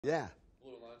Yeah.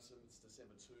 Blue and Lonesome, it's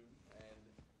December 2. And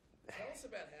tell us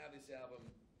about how this album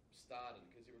started,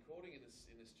 because you're recording in the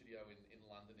studio in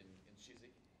London, in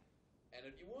Chiswick, and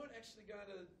you weren't actually going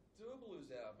to do a blues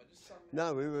album. Just somehow...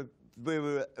 No, we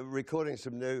were recording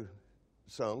some new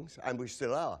songs, and we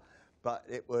still are, but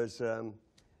it was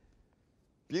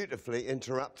beautifully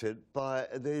interrupted by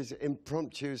these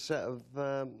impromptu set of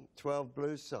 12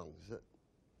 blues songs that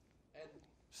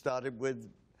started with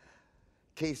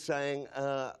Keith saying,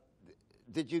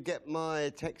 did you get my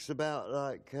text about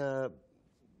like the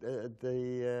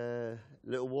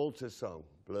Little Walter song,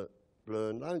 Blue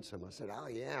and Lonesome? I said, oh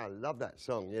yeah, I love that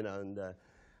song, you know, and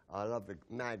I love the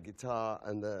mad guitar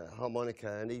and the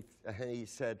harmonica. And he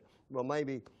said, well,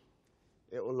 maybe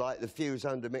it will like the Fuse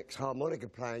undermix harmonica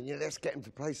playing. Yeah, let's get him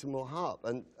to play some more harp.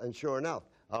 And sure enough,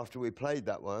 after we played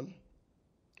that one,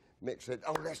 Mick said,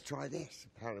 oh, let's try this,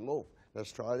 Param Wolf.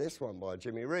 Let's try this one by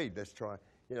Jimmy Reed. Let's try,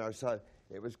 you know, so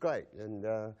it was great. And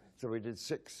so we did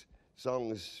 6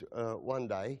 songs one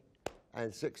day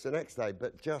and 6 the next day,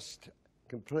 but just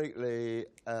completely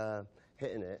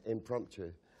hitting it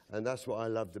impromptu. And that's what I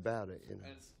loved about it, you know.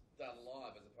 And it's done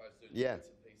live as opposed to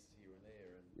bits and pieces here and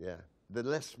there. And yeah, the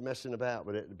less messing about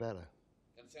with it, the better.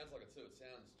 And it sounds like it too. It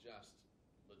sounds just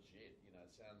legit, you know.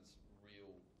 It sounds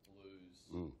real blues.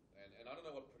 And I don't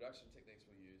know what production techniques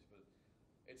were used, but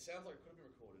it sounds like it could have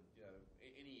been recorded, you know,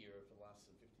 any era for the last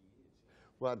 50 years. You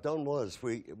know? Well, Don was.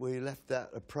 We left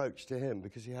that approach to him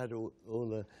because he had all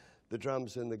the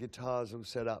drums and the guitars all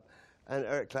set up. And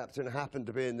Eric Clapton happened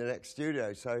to be in the next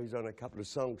studio, so he's on a couple of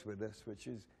songs with us, which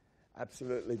is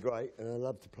absolutely great. And I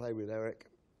love to play with Eric.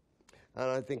 And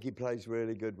I think he plays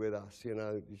really good with us, you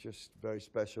know. He's just very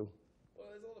special.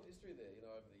 Well, there's a lot of history there, you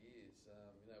know, over the years. You know,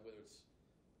 whether it's...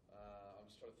 I'm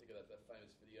just trying to think of that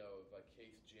famous video of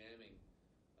Keith jamming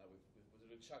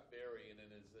with Chuck Berry, and then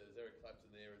there's Eric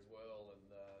Clapton there as well. And,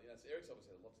 you know, so Eric's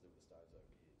obviously had a lot to do with the Stones over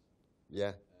the years.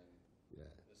 Yeah. And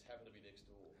just happened to be next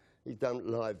door. He's done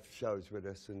live shows with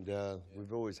us, and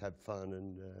we've always had fun,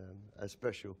 and a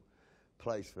special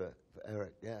place for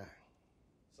Eric, yeah.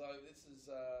 So this is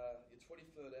your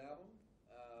 23rd album,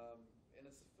 and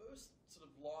it's the first sort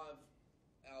of live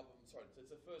album, sorry, it's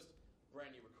the first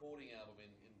brand new recording album in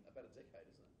about a decade,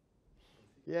 isn't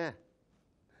it? Yeah.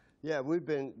 Yeah, we've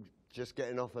been just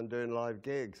getting off and doing live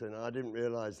gigs, and I didn't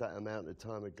realise that amount of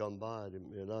time had gone by. I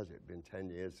didn't realise it had been 10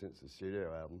 years since the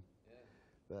studio album.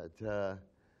 Yeah. But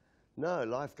no,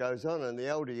 life goes on, and the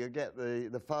older you get,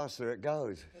 the faster it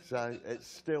goes. So it's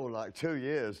still like 2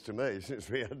 years to me since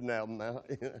we had an album out.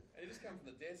 You know? And you just come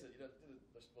from the desert. You did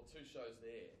 2 shows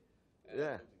there, and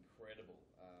yeah. It looked incredible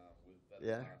with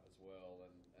that harp as well,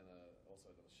 and also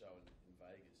got a show in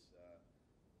Vegas.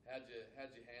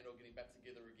 How'd you handle getting back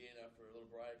together again after a little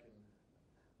break? And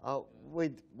oh,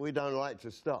 we don't like to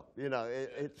stop. You know,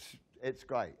 it's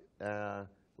great.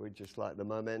 We just like the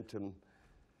momentum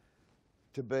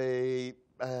to be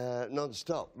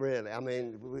non-stop, really. I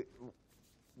mean,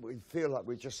 we feel like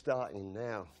we're just starting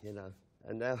now, you know,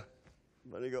 and now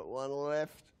we've only got one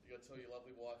left. You got to tell your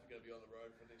lovely wife you're going to be on the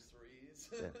road for the next 3 years.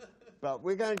 Yeah. But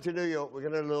we're going to New York. We're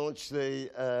going to launch the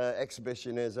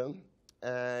exhibitionism,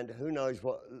 and who knows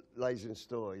what lays in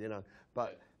store, you know.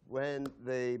 But when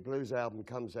the blues album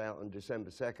comes out on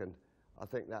December 2nd, I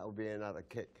think that will be another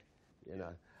kick, you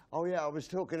know. Oh yeah, I was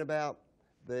talking about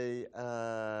the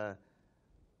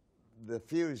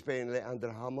fuse being lit under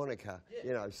the harmonica,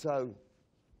 you know. So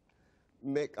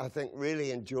Mick, I think, really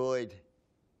enjoyed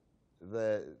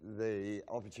the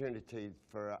opportunity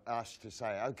for us to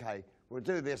say, okay, we'll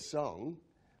do this song,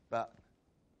 but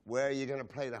where are you going to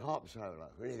play the harp solo?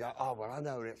 And you go, oh, well, I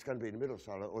know it's going to be the middle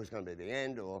solo, or it's going to be the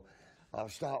end, or I'll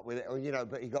start with it, or, you know.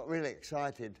 But he got really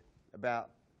excited about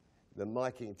the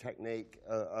miking technique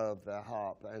of the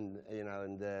harp, and, you know,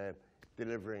 and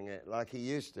delivering it like he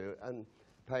used to, and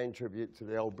paying tribute to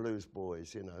the old blues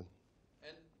boys, you know.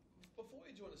 And before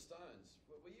you joined the Stones,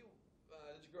 were you,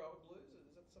 did you grow up with blues?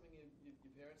 Is that something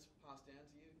your parents passed down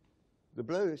to you? The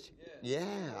blues? Yeah.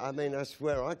 Yeah, I mean, that's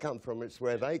where I come from. It's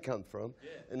where they come from.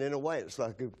 Yeah. And in a way, it's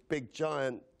like a big,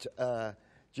 giant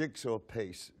jigsaw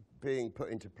piece being put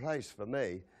into place for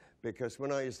me, because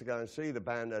when I used to go and see the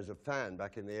band as a fan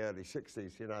back in the early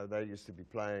 60s, you know, they used to be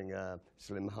playing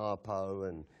Slim Harpo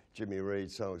and Jimmy Reed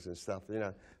songs and stuff, you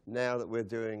know. Now that we're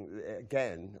doing it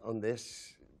again on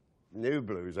this new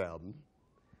blues album,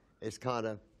 it's kind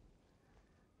of,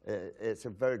 it's a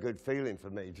very good feeling for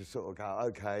me to sort of go,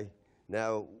 okay,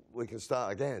 now we can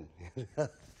start again.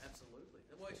 Absolutely.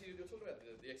 And well, actually, you were talking about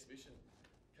the exhibition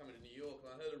coming to New York,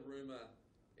 and I heard a rumour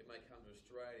it may come to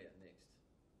Australia next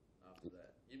after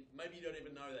that. Maybe you don't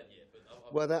even know that yet.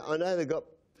 But well, I know they've got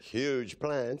huge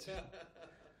plans.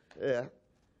 Yeah.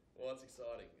 Well, that's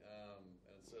exciting, and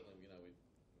certainly, you know,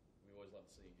 we always love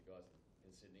to see you guys in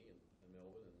Sydney and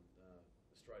Melbourne, and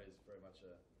Australia is very much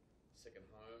a second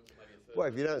home, maybe a third. Well,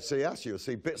 if you don't see us, you'll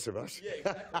see bits of us. Yeah,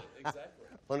 exactly, exactly.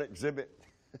 On exhibit.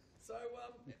 So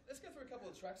let's go through a couple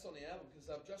of tracks on the album, because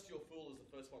Just Your Fool is the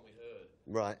first one we heard.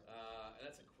 Right. And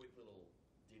that's a quick little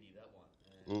ditty, that one.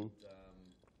 And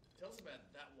tell us about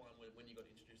that one when you got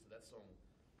introduced to that song.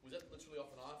 Was that literally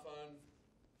off an iPhone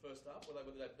first up? Were they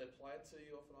play it to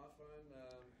you off an iPhone,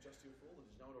 Just Your Fool? Or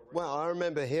did you know it already? Well, I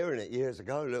remember hearing it years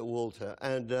ago, Little Walter,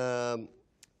 and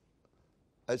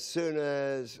as soon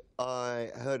as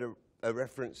I heard a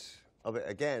reference of it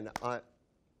again, I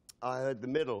heard the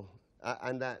middle,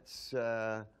 and that's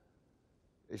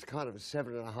it's kind of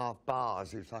 7.5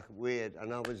 bars. It's like weird,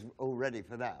 and I was all ready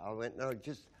for that. I went, no,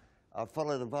 just I'll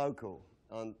follow the vocal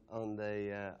on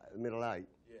the middle 8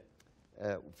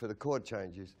 for the chord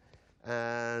changes,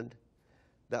 and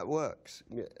that works.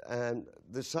 And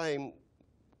the same.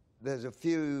 There's a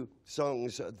few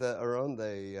songs that are on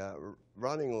the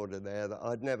running order there that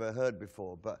I'd never heard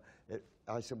before, but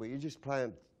I said, well, you just play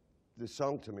the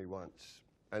song to me once,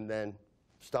 and then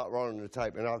start rolling the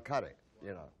tape, and I'll cut it, you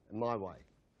know, in my way.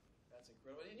 That's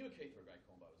incredible. And you and Keith were a great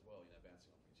combo as well, you know,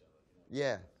 bouncing off each other. You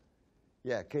know.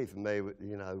 Yeah, Keith and me,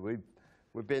 you know,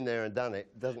 we've been there and done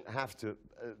it. Doesn't have to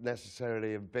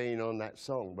necessarily have been on that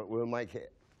song, but we'll make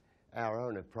it our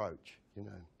own approach, you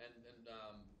know. And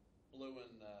Blue and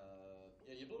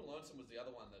Blue and Lonesome was the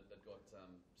other one that got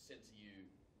sent to you.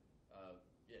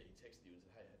 He texted you and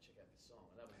said, "Hey, check out this song,"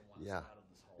 and that was the one that started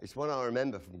this whole. It's one I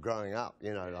remember from growing up,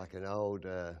 you know, like an old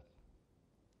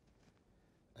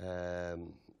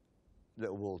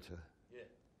Little Walter. Yeah.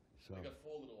 So. We've got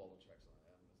 4 Little Walter tracks on that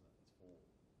album, isn't it?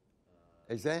 It's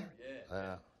 4. Is there?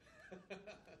 Yeah.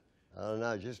 I don't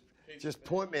know. Just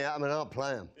point me at them and I'll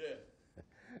play them. Yeah.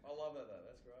 I love that though.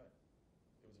 That's great.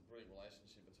 It was a brilliant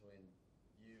relationship between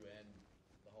you and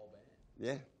the whole band.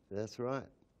 Yeah, that's right.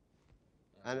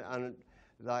 And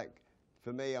like,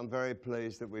 for me, I'm very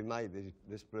pleased that we made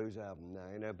this blues album now,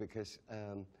 you know, because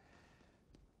I'm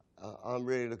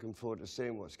really looking forward to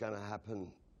seeing what's going to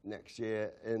happen next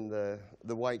year in the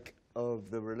wake of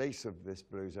the release of this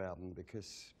blues album,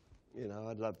 because, you know,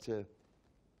 I'd love to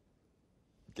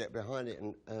get behind it,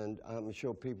 and I'm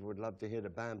sure people would love to hear the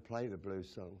band play the blues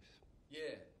songs.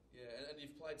 Yeah, and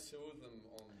you've played 2 of them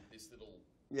on this little,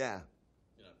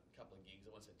 couple of gigs.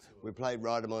 I won't say 2 of them. We played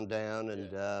Ride 'Em On Down and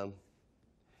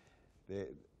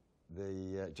the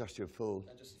Just Your Fool.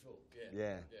 And Just Your Fool,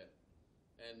 yeah.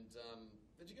 And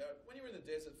did you go, when you were in the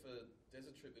desert for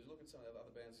Desert Trip, did you look at some of the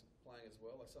other bands playing as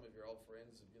well? Like some of your old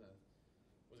friends, you know,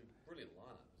 it was a brilliant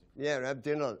lineup. Yeah, to have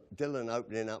Dylan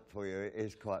opening up for you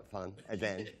is quite fun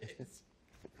again.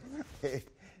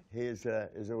 He's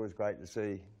always great to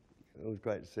see. Always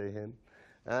great to see him,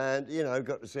 and you know,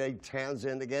 got to see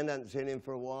Townsend again. Hadn't seen him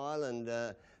for a while, and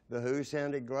the Who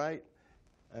sounded great.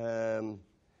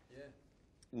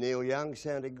 Neil Young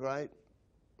sounded great,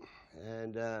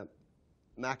 and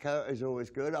Becko is always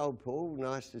good. Old Paul,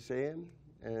 nice to see him,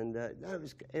 and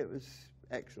it was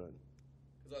excellent.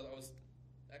 Because I was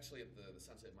actually at the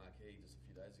Sunset Marquee just a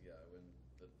few days ago, and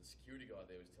the security guy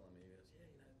there was telling me, he goes, yeah,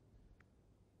 you know,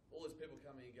 all these people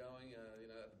coming and going, you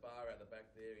know, at the bar out the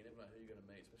back there, you never know who you're going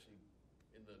to meet, especially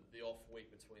in the off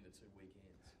week between the 2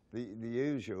 weekends. The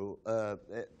usual,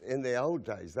 in the old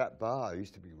days, that bar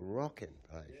used to be rocking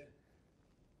place. Yeah.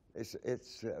 It's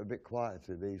a bit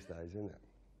quieter these days, isn't it?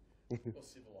 More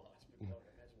civilised, but I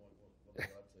can imagine what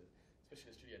they're up to, especially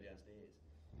the studio downstairs.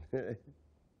 And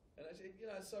actually, you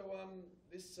know, so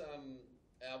this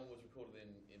album was recorded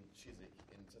in Chiswick,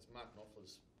 so it's Mark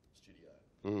Knopfler's studio.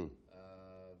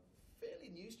 Fairly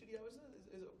new studio, isn't it?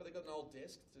 But they got an old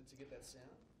desk to get that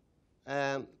sound.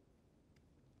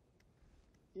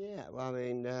 Yeah, well, I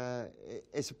mean,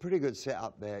 it's a pretty good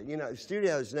setup there. You know,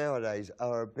 studios nowadays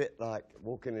are a bit like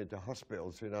walking into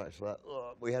hospitals. You know, it's like,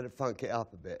 oh, we had to funk it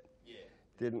up a bit. Yeah.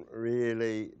 Didn't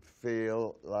really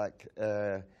feel like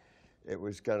it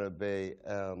was going to be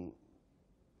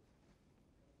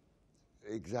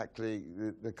exactly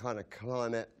the kind of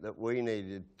climate that we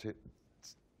needed to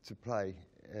play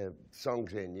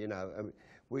songs in. You know, I mean,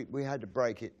 we had to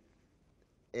break it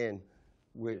in.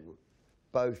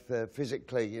 Both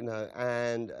physically, you know,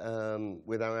 and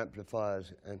with our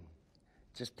amplifiers, and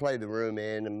just play the room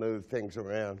in and move things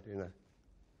around, you know.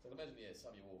 So I imagine,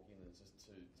 some you walk in and it's just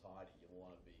too tidy. You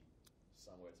want to be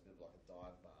somewhere it's a bit like a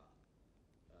dive bar.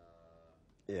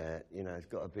 Yeah, you know, it's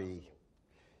got to be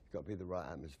the right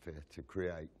atmosphere to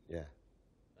create. Yeah.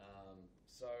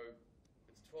 So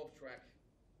it's a 12-track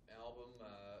album.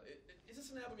 Is this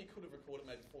an album you could have recorded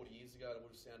maybe 40 years ago and it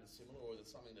would have sounded similar, or is it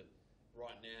something that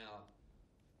right now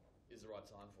is the right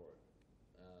time for it?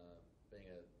 Being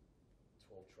a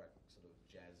 12-track sort of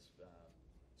jazz,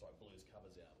 blues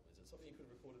covers album. Is it something you could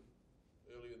have recorded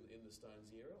earlier in the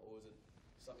Stones era, or is it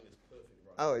something that's perfect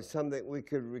right now? Oh, it's something we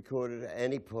could record at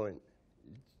any point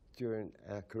during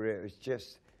our career. It's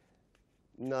just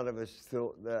none of us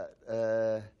thought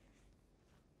that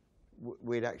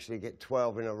we'd actually get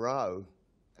 12 in a row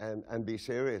and be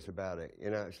serious about it. You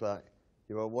know, it's like,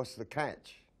 you know, what's the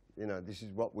catch? You know, this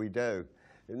is what we do.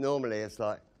 And normally it's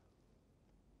like,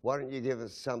 why don't you give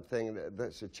us something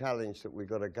that's a challenge that we've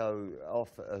got to go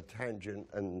off a tangent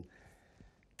and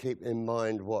keep in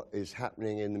mind what is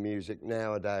happening in the music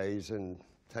nowadays and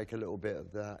take a little bit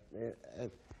of that.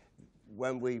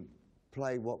 When we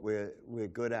play what we're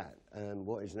good at and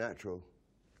what is natural,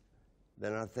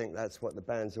 then I think that's what the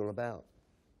band's all about.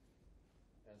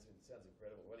 It sounds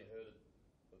incredible. We only heard it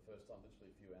for the first time literally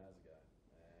a few hours ago.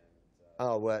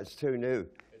 Oh, well, it's too new.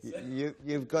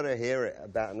 You've got to hear it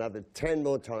about another 10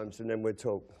 more times and then we'll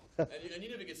talk. and you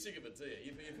never get sick of it, do you?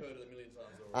 You've heard it a million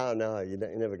times already. Oh, no, you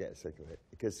never get sick of it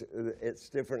because it's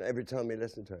different every time you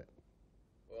listen to it.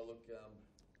 Well, look,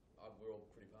 we're all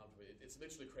pretty pumped with it. It's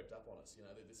literally crept up on us. You know,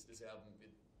 this album,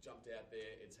 it jumped out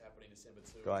there. It's happening December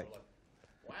 2. Great. We're like,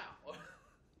 wow.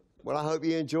 Well, I hope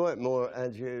you enjoy it more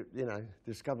and you know,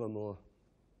 discover more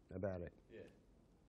about it.